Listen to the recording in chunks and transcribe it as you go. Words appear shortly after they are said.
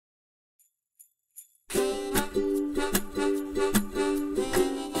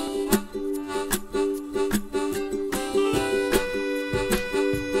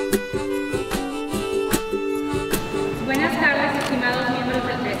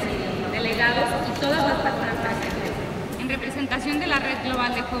representación de la Red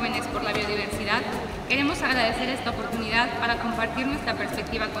Global de Jóvenes por la Biodiversidad, queremos agradecer esta oportunidad para compartir nuestra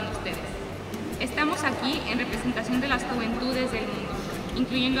perspectiva con ustedes. Estamos aquí en representación de las juventudes del mundo,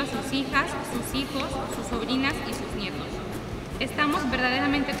 incluyendo a sus hijas, sus hijos, sus sobrinas y sus nietos. Estamos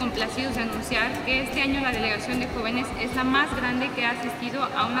verdaderamente complacidos de anunciar que este año la delegación de jóvenes es la más grande que ha asistido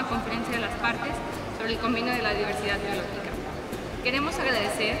a una conferencia de las partes sobre el convenio de la diversidad biológica. Queremos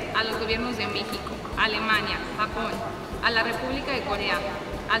agradecer a los gobiernos de México, Alemania, Japón, a la República de Corea,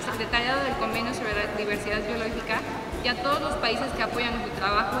 al Secretariado del Convenio sobre la Diversidad Biológica y a todos los países que apoyan nuestro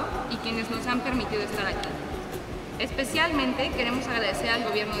trabajo y quienes nos han permitido estar aquí. Especialmente queremos agradecer al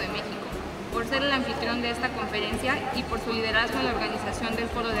Gobierno de México por ser el anfitrión de esta conferencia y por su liderazgo en la organización del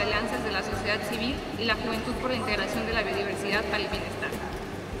Foro de Alianzas de la Sociedad Civil y la Juventud por la Integración de la Biodiversidad para el Bienestar.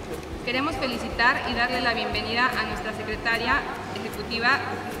 Queremos felicitar y darle la bienvenida a nuestra secretaria ejecutiva,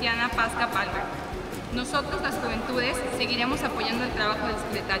 Cristiana Pasca Palmer. Nosotros, las juventudes, seguiremos apoyando el trabajo del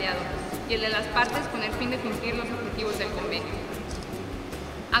secretariado y el de las partes con el fin de cumplir los objetivos del convenio.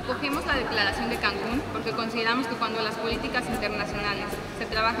 Acogemos la declaración de Cancún porque consideramos que cuando las políticas internacionales se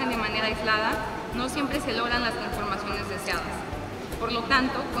trabajan de manera aislada, no siempre se logran las transformaciones deseadas. Por lo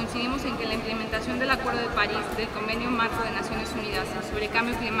tanto, coincidimos en que la implementación del Acuerdo de París del Convenio Marco de Naciones Unidas sobre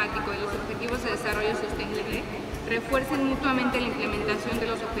Cambio Climático y los Objetivos de Desarrollo Sostenible refuercen mutuamente la implementación de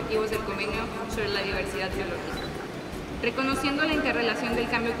los objetivos del Convenio sobre la Diversidad Biológica. Reconociendo la interrelación del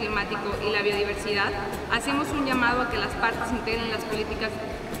cambio climático y la biodiversidad, hacemos un llamado a que las partes integren las políticas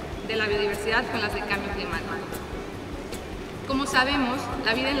de la biodiversidad con las del cambio climático. Como sabemos,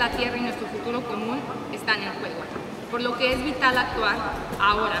 la vida en la Tierra y nuestro futuro común están en juego, por lo que es vital actuar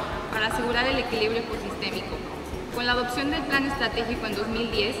ahora para asegurar el equilibrio ecosistémico. Con la adopción del Plan Estratégico en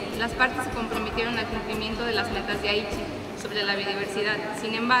 2010, las partes se comprometieron al cumplimiento de las metas de Aichi sobre la biodiversidad.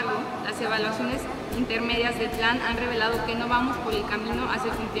 Sin embargo, las evaluaciones intermedias del plan han revelado que no vamos por el camino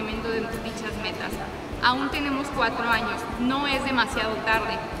hacia el cumplimiento de dichas metas. Aún tenemos 4 años, no es demasiado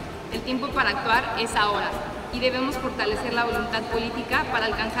tarde. El tiempo para actuar es ahora y debemos fortalecer la voluntad política para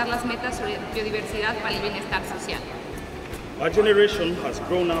alcanzar las metas sobre biodiversidad para el bienestar social. Our generation has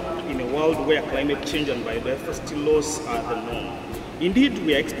grown up in a world where climate change and biodiversity loss are the norm. Indeed,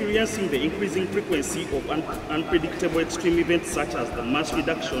 we are experiencing the increasing frequency of unpredictable extreme events such as the mass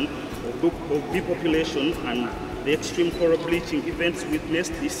reduction of depopulation and the extreme coral bleaching events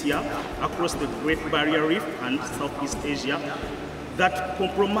witnessed this year across the Great Barrier Reef and Southeast Asia that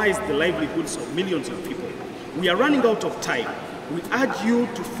compromise the livelihoods of millions of people. We are running out of time. We urge you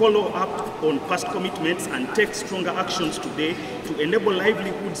to follow up on past commitments and take stronger actions today to enable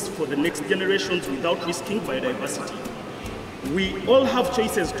livelihoods for the next generations without risking biodiversity. We all have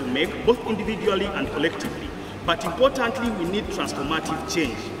choices to make, both individually and collectively, but importantly, we need transformative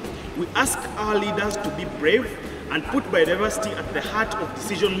change. We ask our leaders to be brave and put biodiversity at the heart of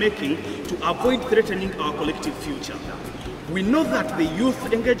decision-making to avoid threatening our collective future. We know that the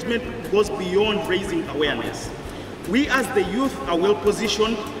youth engagement goes beyond raising awareness. We as the youth are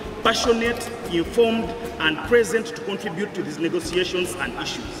well-positioned, passionate, informed, and present to contribute to these negotiations and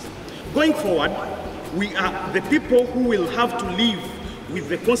issues. Going forward, we are the people who will have to live with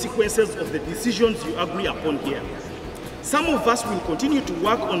the consequences of the decisions you agree upon here. Some of us will continue to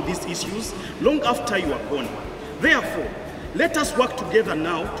work on these issues long after you are gone. Therefore, let us work together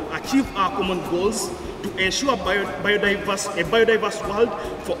now to achieve our common goals to ensure a biodiverse world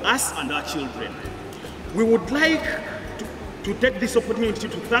for us and our children. We would like to take this opportunity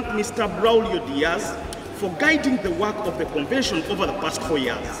to thank Mr. Braulio Diaz for guiding the work of the Convention over the past 4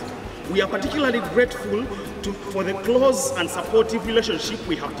 years. We are particularly grateful for the close and supportive relationship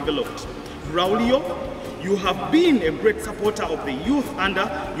we have developed. Braulio, you have been a great supporter of the youth under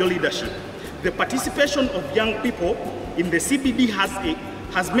your leadership. The participation of young people in the CBD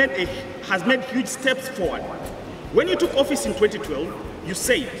has made huge steps forward. When you took office in 2012, you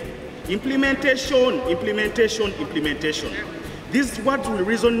said, implementation, implementation, implementation. These words will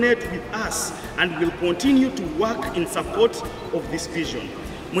resonate with us and will continue to work in support of this vision.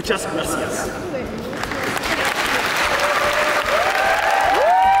 Muchas gracias.